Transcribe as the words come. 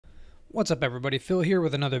What's up everybody, Phil here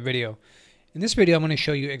with another video. In this video I'm going to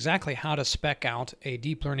show you exactly how to spec out a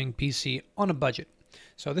deep learning PC on a budget.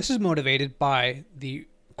 So this is motivated by the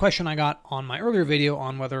question I got on my earlier video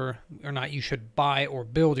on whether or not you should buy or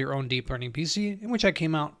build your own deep learning PC, in which I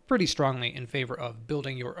came out pretty strongly in favor of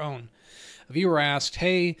building your own. A viewer asked,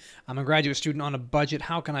 hey, I'm a graduate student on a budget,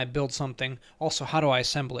 how can I build something? Also, how do I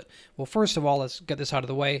assemble it? Well, first of all, let's get this out of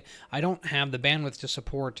the way. I don't have the bandwidth to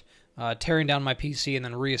support tearing down my PC and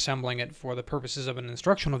then reassembling it for the purposes of an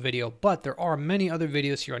instructional video, but there are many other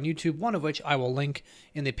videos here on YouTube, one of which I will link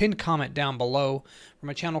in the pinned comment down below from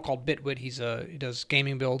a channel called Bitwit. He does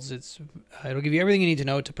gaming builds. It'll give you everything you need to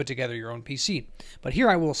know to put together your own PC. But here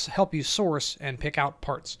I will help you source and pick out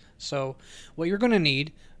parts. So what you're going to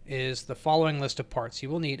need is the following list of parts. You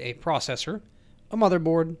will need a processor, a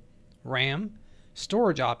motherboard, RAM,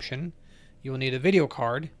 storage option. You will need a video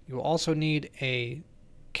card. You will also need a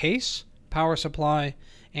case, power supply,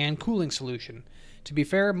 and cooling solution. To be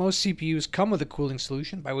fair, most CPUs come with a cooling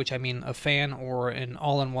solution, by which I mean a fan or an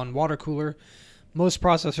all-in-one water cooler. Most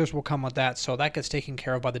processors will come with that, so that gets taken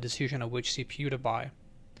care of by the decision of which CPU to buy.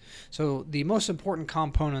 So the most important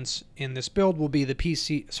components in this build will be the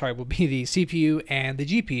CPU and the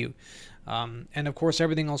GPU. And of course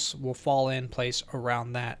everything else will fall in place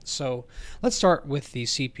around that. So let's start with the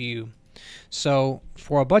CPU. So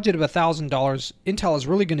for a budget of $1,000, Intel is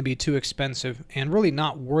really going to be too expensive and really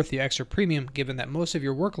not worth the extra premium, given that most of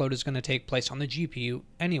your workload is going to take place on the GPU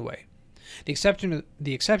anyway. The exception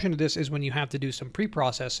to this is when you have to do some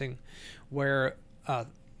pre-processing, where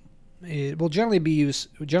it will generally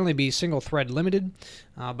be single thread limited,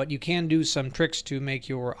 but you can do some tricks to make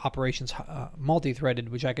your operations multi-threaded,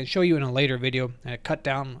 which I can show you in a later video. And it cut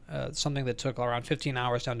down something that took around 15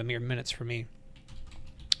 hours down to mere minutes for me.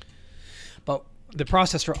 But the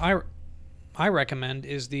processor I recommend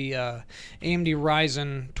is the AMD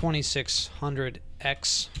Ryzen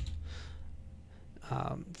 2600X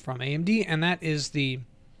from AMD, and that is the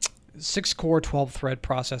 6-core 12-thread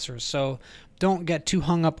processor. So don't get too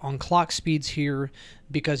hung up on clock speeds here,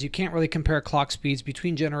 because you can't really compare clock speeds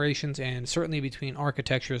between generations and certainly between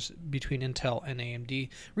architectures between Intel and AMD.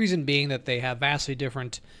 Reason being that they have vastly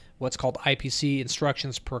different what's called IPC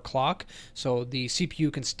instructions per clock. So the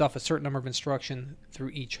CPU can stuff a certain number of instructions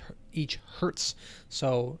through each hertz.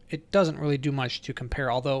 So it doesn't really do much to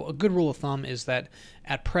compare, although a good rule of thumb is that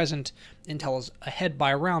at present Intel is ahead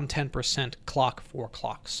by around 10% clock for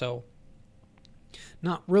clock. So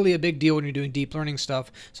not really a big deal when you're doing deep learning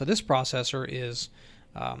stuff. So this processor is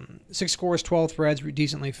 6 cores, 12 threads,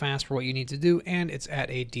 decently fast for what you need to do, and it's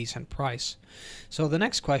at a decent price. So the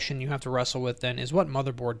next question you have to wrestle with then is what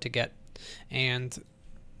motherboard to get. And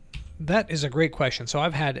that is a great question. So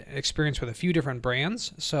I've had experience with a few different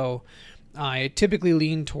brands. So I typically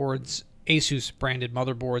lean towards Asus branded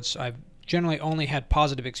motherboards. I've generally only had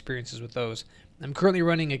positive experiences with those. I'm currently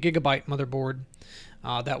running a Gigabyte motherboard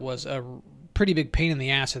that was a pretty big pain in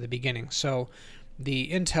the ass at the beginning. So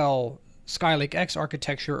the Intel Skylake X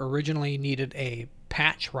architecture originally needed a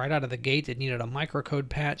patch right out of the gate. It needed a microcode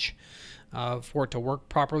patch for it to work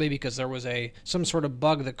properly, because there was some sort of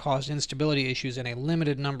bug that caused instability issues in a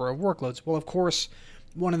limited number of workloads. Well, of course,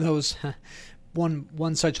 one of those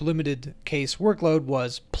one such limited case workload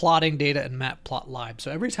was plotting data in Matplotlib.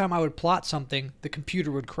 So every time I would plot something, the computer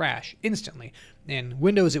would crash instantly. In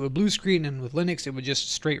Windows, it would blue screen, and with Linux, it would just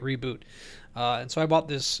straight reboot. And so I bought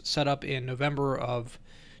this setup in November of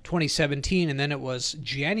 2017, and then it was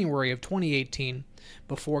January of 2018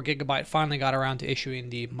 before Gigabyte finally got around to issuing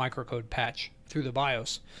the microcode patch through the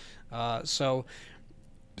BIOS. So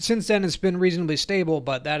since then it's been reasonably stable,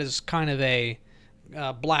 but that is kind of a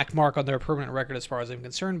black mark on their permanent record as far as I'm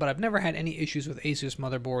concerned. But I've never had any issues with Asus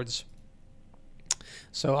motherboards.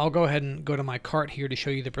 So I'll go ahead and go to my cart here to show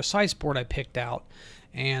you the precise board I picked out.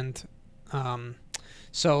 And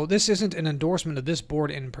so this isn't an endorsement of this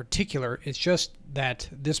board in particular. It's just that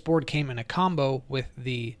this board came in a combo with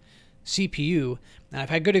the CPU, and I've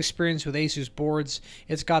had good experience with Asus boards.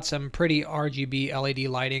 It's got some pretty RGB LED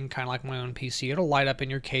lighting, kind of like my own PC. It'll light up in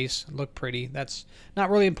your case, look pretty. That's not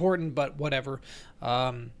really important, but whatever.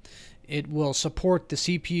 It will support the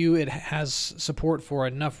CPU. It has support for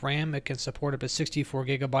enough RAM. It can support up to 64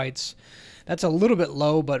 gigabytes. That's a little bit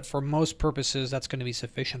low, but for most purposes, that's going to be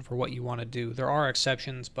sufficient for what you want to do. There are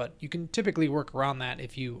exceptions, but you can typically work around that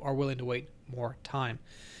if you are willing to wait more time.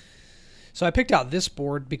 So I picked out this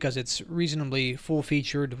board because it's reasonably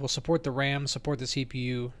full-featured, will support the RAM, support the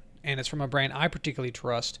CPU, and it's from a brand I particularly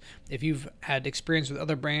trust. If you've had experience with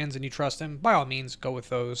other brands and you trust them, by all means, go with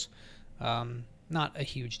those. Not a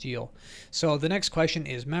huge deal. So the next question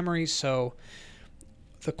is memory. So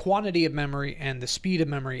the quantity of memory and the speed of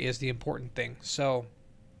memory is the important thing. So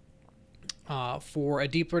for a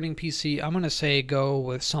deep learning PC, I'm going to say go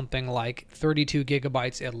with something like 32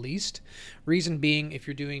 gigabytes at least. Reason being, if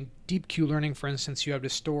you're doing deep Q learning, for instance, you have to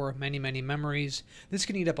store many memories. This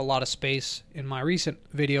can eat up a lot of space. In my recent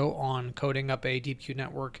video on coding up a deep Q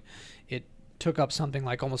network, it took up something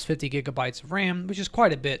like almost 50 gigabytes of RAM, which is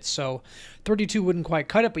quite a bit. So 32 wouldn't quite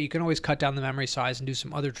cut it, but you can always cut down the memory size and do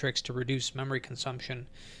some other tricks to reduce memory consumption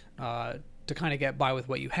to kind of get by with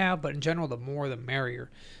what you have. But in general, the more the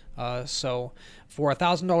merrier. So for a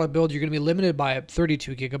 $1,000 build, you're going to be limited by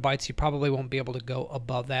 32 gigabytes. You probably won't be able to go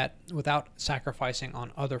above that without sacrificing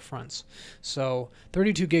on other fronts. So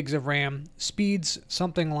 32 gigs of RAM, speeds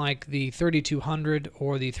something like the 3200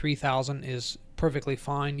 or the 3000 is perfectly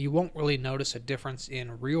fine. You won't really notice a difference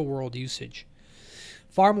in real-world usage.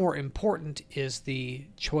 Far more important is the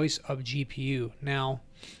choice of GPU. Now,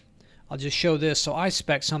 I'll just show this. So I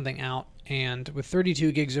spec something out, and with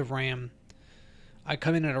 32 gigs of RAM, I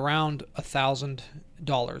come in at around $1,000,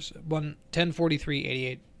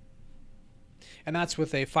 1043.88, and that's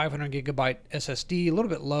with a 500 gigabyte SSD, a little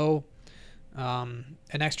bit low, an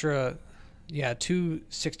extra, two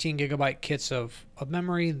 16 gigabyte kits of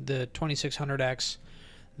memory, the 2600X,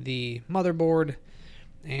 the motherboard,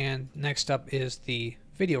 and next up is the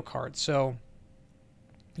video card. So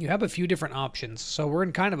you have a few different options. So we're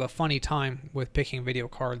in kind of a funny time with picking video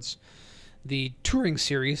cards. The Turing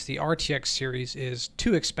series, the RTX series, is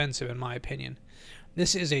too expensive in my opinion.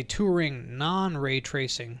 This is a Turing non-ray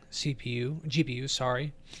tracing GPU,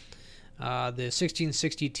 sorry. The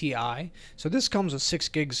 1660 Ti. So this comes with 6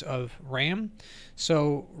 gigs of RAM.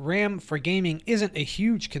 So RAM for gaming isn't a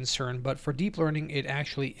huge concern, but for deep learning it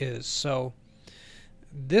actually is. So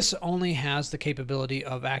this only has the capability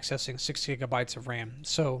of accessing 6 gigabytes of RAM.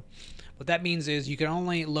 So what that means is you can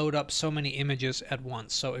only load up so many images at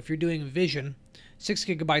once. So if you're doing vision, 6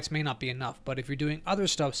 gigabytes may not be enough, but if you're doing other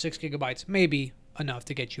stuff, 6 gigabytes may be enough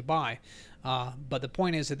to get you by. But the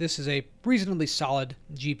point is that this is a reasonably solid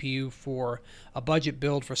GPU for a budget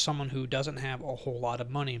build for someone who doesn't have a whole lot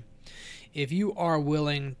of money. If you are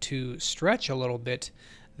willing to stretch a little bit,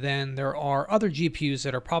 then there are other GPUs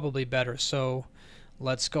that are probably better. So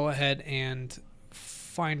let's go ahead and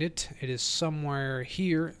find it. It is somewhere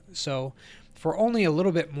here. So for only a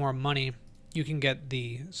little bit more money, you can get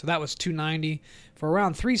so that was $290. For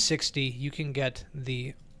around $360, you can get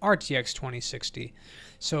the RTX 2060.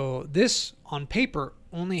 So this on paper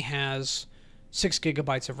only has 6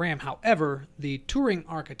 gigabytes of RAM. However, the Turing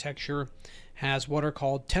architecture has what are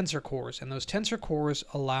called tensor cores, and those tensor cores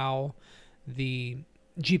allow the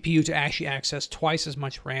GPU to actually access twice as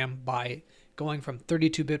much RAM by going from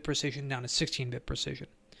 32-bit precision down to 16-bit precision.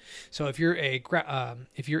 So if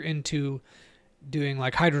you're into doing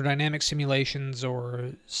like hydrodynamic simulations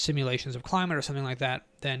or simulations of climate or something like that,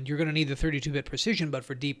 then you're going to need the 32-bit precision. But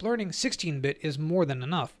for deep learning, 16-bit is more than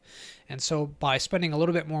enough. And so by spending a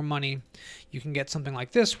little bit more money, you can get something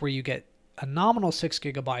like this where you get a nominal 6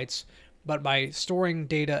 gigabytes, but by storing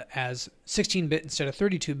data as 16-bit instead of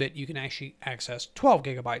 32-bit, you can actually access 12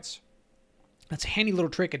 gigabytes. That's a handy little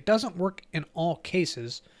trick. It doesn't work in all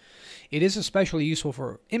cases. It is especially useful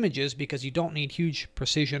for images because you don't need huge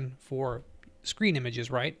precision for screen images,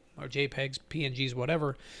 right? Or JPEGs, PNGs,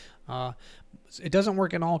 whatever. It doesn't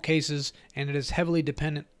work in all cases, and it is heavily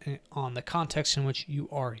dependent on the context in which you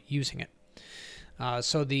are using it.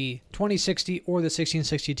 So the 2060 or the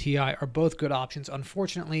 1660 Ti are both good options.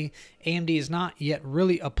 Unfortunately, AMD is not yet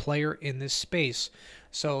really a player in this space.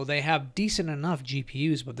 So they have decent enough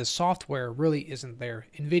GPUs, but the software really isn't there.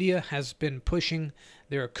 NVIDIA has been pushing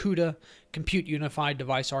their CUDA, Compute Unified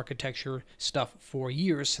Device Architecture stuff for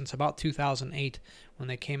years, since about 2008 when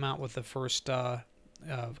they came out with the first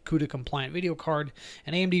CUDA compliant video card,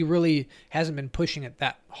 and AMD really hasn't been pushing it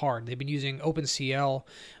that hard. They've been using OpenCL,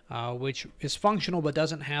 which is functional but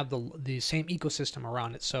doesn't have the same ecosystem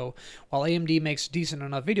around it. So while AMD makes decent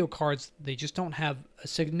enough video cards, they just don't have a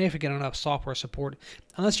significant enough software support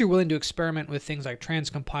unless you're willing to experiment with things like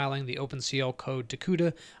transcompiling the OpenCL code to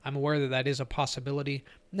CUDA. I'm aware that that is a possibility.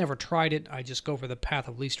 Never tried it. I just go for the path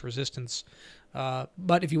of least resistance.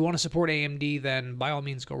 But if you want to support AMD, then by all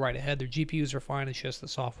means go right ahead. Their GPUs are fine. It's just the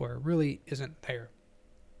software really isn't there.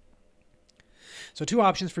 So two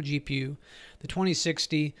options for GPU, the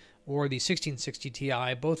 2060 or the 1660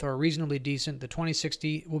 Ti. Both are reasonably decent. The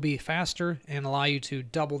 2060 will be faster and allow you to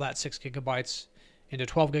double that 6 gigabytes into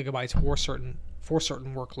 12 gigabytes for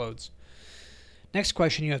certain workloads. Next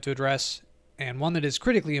question you have to address, and one that is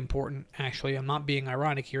critically important, actually, I'm not being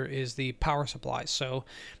ironic here, is the power supply. So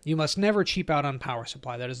you must never cheap out on power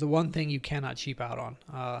supply. That is the one thing you cannot cheap out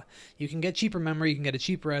on. You can get cheaper memory, you can get a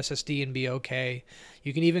cheaper SSD and be okay.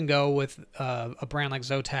 You can even go with a brand like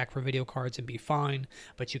Zotac for video cards and be fine,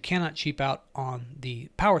 but you cannot cheap out on the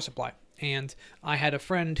power supply. And I had a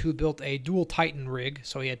friend who built a dual Titan rig,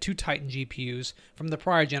 so he had 2 Titan GPUs from the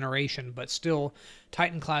prior generation, but still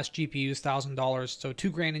Titan class GPUs, $1,000, so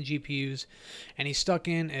 $2,000 in GPUs, and he stuck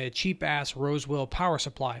in a cheap ass Rosewell power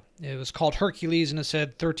supply. It was called Hercules, and it said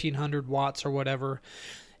 1,300 watts or whatever.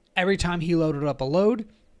 Every time he loaded up a load,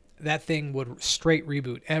 that thing would straight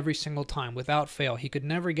reboot every single time without fail. He could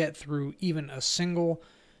never get through even a single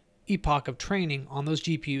epoch of training on those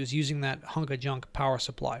GPUs using that hunk of junk power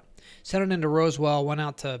supply. Sent it into Rosewell, went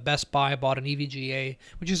out to Best Buy, bought an EVGA,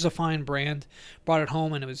 which is a fine brand, brought it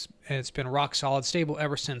home, and it's been rock solid, stable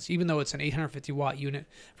ever since, even though it's an 850 watt unit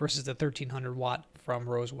versus the 1,300 watt from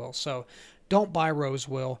Rosewell. So don't buy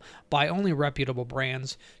Rosewell, buy only reputable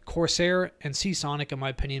brands. Corsair and Seasonic, in my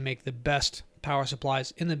opinion, make the best power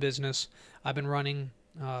supplies in the business. I've been running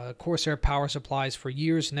Corsair power supplies for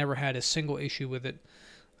years, never had a single issue with it.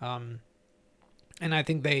 And I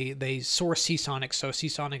think they source Seasonic, so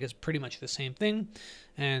Seasonic is pretty much the same thing,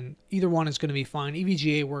 and either one is going to be fine.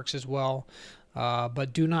 EVGA works as well,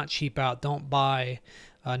 but do not cheap out. Don't buy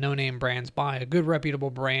no-name brands. Buy a good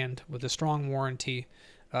reputable brand with a strong warranty,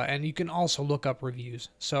 and you can also look up reviews.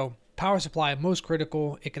 So power supply, most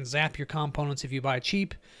critical. It can zap your components if you buy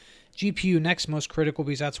cheap. GPU next most critical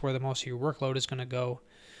because that's where the most of your workload is going to go.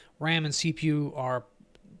 RAM and CPU are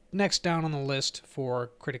next down on the list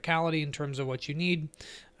for criticality in terms of what you need.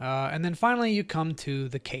 And then finally you come to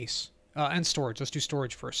the case and storage. Let's do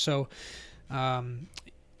storage first. So I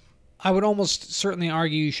would almost certainly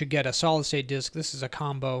argue you should get a solid state disk. This is a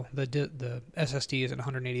combo. The SSD is at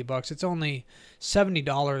 $180. It's only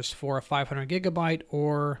 $70 for a 500 gigabyte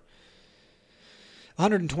or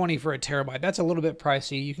 $120 for a terabyte. That's a little bit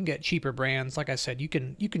pricey. You can get cheaper brands. Like I said, you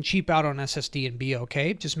can cheap out on SSD and be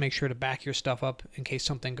okay. Just make sure to back your stuff up in case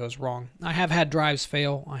something goes wrong. I have had drives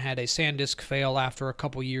fail. I had a SanDisk fail after a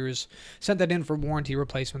couple years. Sent that in for warranty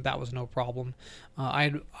replacement. That was no problem.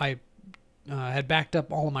 I had backed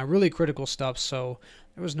up all of my really critical stuff, so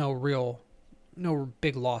there was no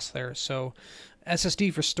big loss there. So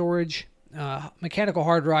SSD for storage. Mechanical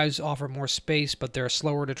hard drives offer more space, but they're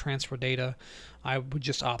slower to transfer data. I would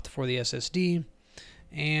just opt for the SSD.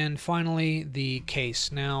 And finally, the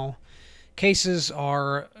case. Now, cases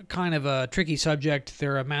are kind of a tricky subject.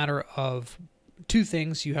 They're a matter of two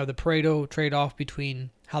things. You have the Pareto trade-off between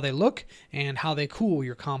how they look and how they cool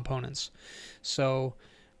your components. So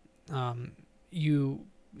you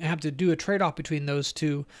have to do a trade-off between those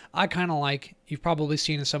two. I kind of like, you've probably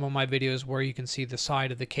seen in some of my videos where you can see the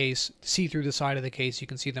side of the case, see through the side of the case, you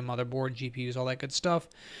can see the motherboard, GPUs, all that good stuff.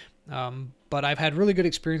 But I've had really good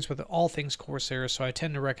experience with all things Corsair, so I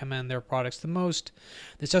tend to recommend their products the most.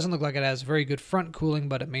 This doesn't look like it has very good front cooling,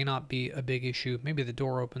 but it may not be a big issue. Maybe the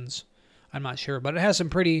door opens, I'm not sure, but it has some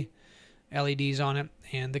pretty LEDs on it,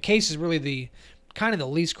 and the case is really the kind of the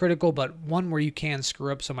least critical, but one where you can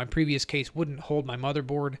screw up. So my previous case wouldn't hold my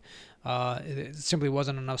motherboard. It simply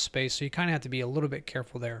wasn't enough space, so you kind of have to be a little bit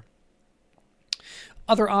careful there.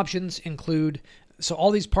 Other options include, so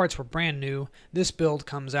all these parts were brand new. This build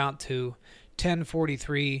comes out to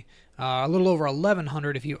 $1,043, a little over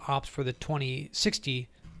 $1,100 if you opt for the 2060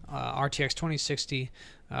 RTX 2060.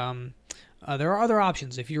 There are other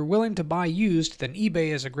options. If you're willing to buy used, then eBay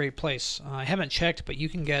is a great place. I haven't checked, but you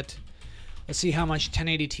can get, let's see how much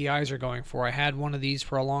 1080 Ti's are going for. I had one of these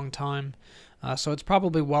for a long time, so it's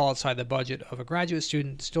probably well outside the budget of a graduate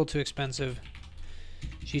student. Still too expensive.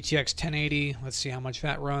 GTX 1080, let's see how much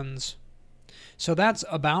that runs. So that's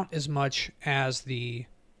about as much as the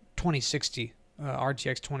 2060,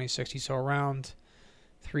 RTX 2060, so around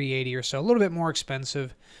 380 or so, a little bit more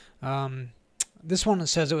expensive. This one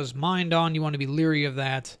says it was mined on. You want to be leery of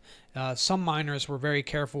that. Some miners were very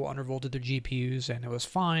careful, undervolted their GPUs, and it was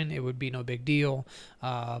fine. It would be no big deal,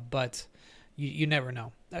 but you never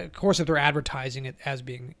know. Of course, if they're advertising it as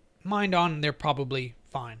being mined on, they're probably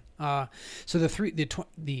fine. So the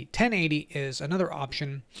 1080 is another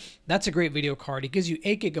option. That's a great video card. It gives you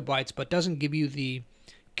 8 gigabytes, but doesn't give you the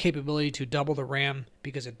capability to double the RAM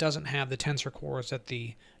because it doesn't have the tensor cores that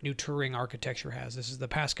the new Turing architecture has. This is the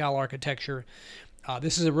Pascal architecture.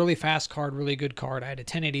 This is a really fast card, really good card. I had a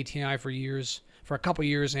 1080 Ti for a couple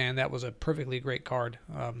years, and that was a perfectly great card.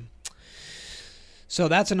 So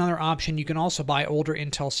that's another option. You can also buy older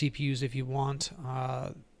Intel CPUs if you want.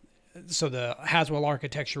 So the Haswell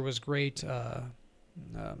architecture was great.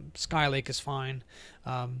 Skylake is fine.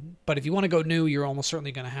 But if you want to go new, you're almost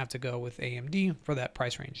certainly going to have to go with AMD for that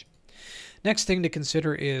price range. Next thing to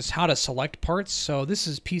consider is how to select parts. So this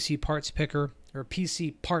is PC Parts Picker, or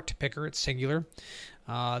PC Part Picker, it's singular.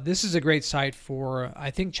 This is a great site for, I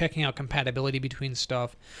think, checking out compatibility between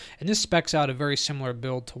stuff. And this specs out a very similar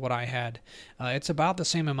build to what I had. It's about the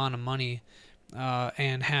same amount of money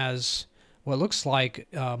and has what looks like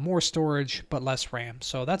more storage but less RAM.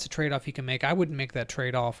 So that's a trade-off you can make. I wouldn't make that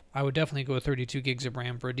trade-off. I would definitely go with 32 gigs of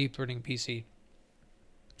RAM for a deep learning PC.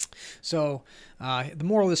 So the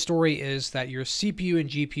moral of the story is that your CPU and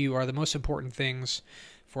GPU are the most important things.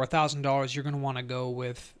 For $1,000, you're going to want to go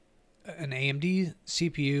with an AMD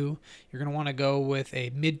CPU. You're going to want to go with a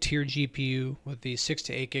mid-tier GPU with the 6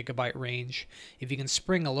 to 8 gigabyte range. If you can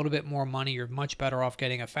spring a little bit more money, you're much better off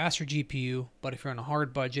getting a faster GPU. But if you're on a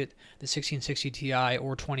hard budget, the 1660 Ti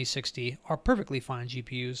or 2060 are perfectly fine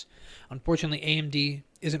GPUs. Unfortunately, AMD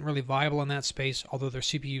isn't really viable in that space, although their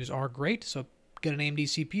CPUs are great. So get an AMD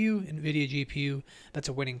CPU, NVIDIA GPU, that's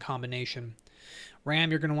a winning combination. RAM,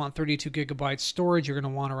 you're going to want 32 gigabytes. Storage, you're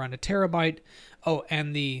going to want around 1 terabyte. Oh,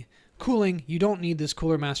 and the cooling, you don't need this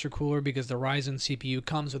Cooler Master cooler because the Ryzen CPU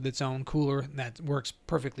comes with its own cooler that works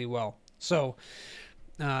perfectly well. So,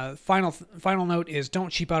 final note is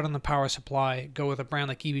don't cheap out on the power supply. Go with a brand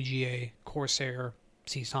like EVGA, Corsair,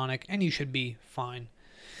 Seasonic, and you should be fine.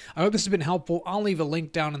 I hope this has been helpful. I'll leave a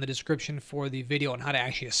link down in the description for the video on how to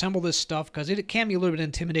actually assemble this stuff, because it can be a little bit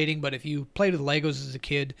intimidating, but if you played with Legos as a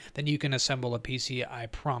kid, then you can assemble a PC, I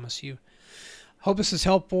promise you. Hope this is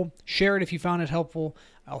helpful. Share it if you found it helpful.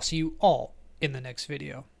 I'll see you all in the next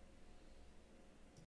video.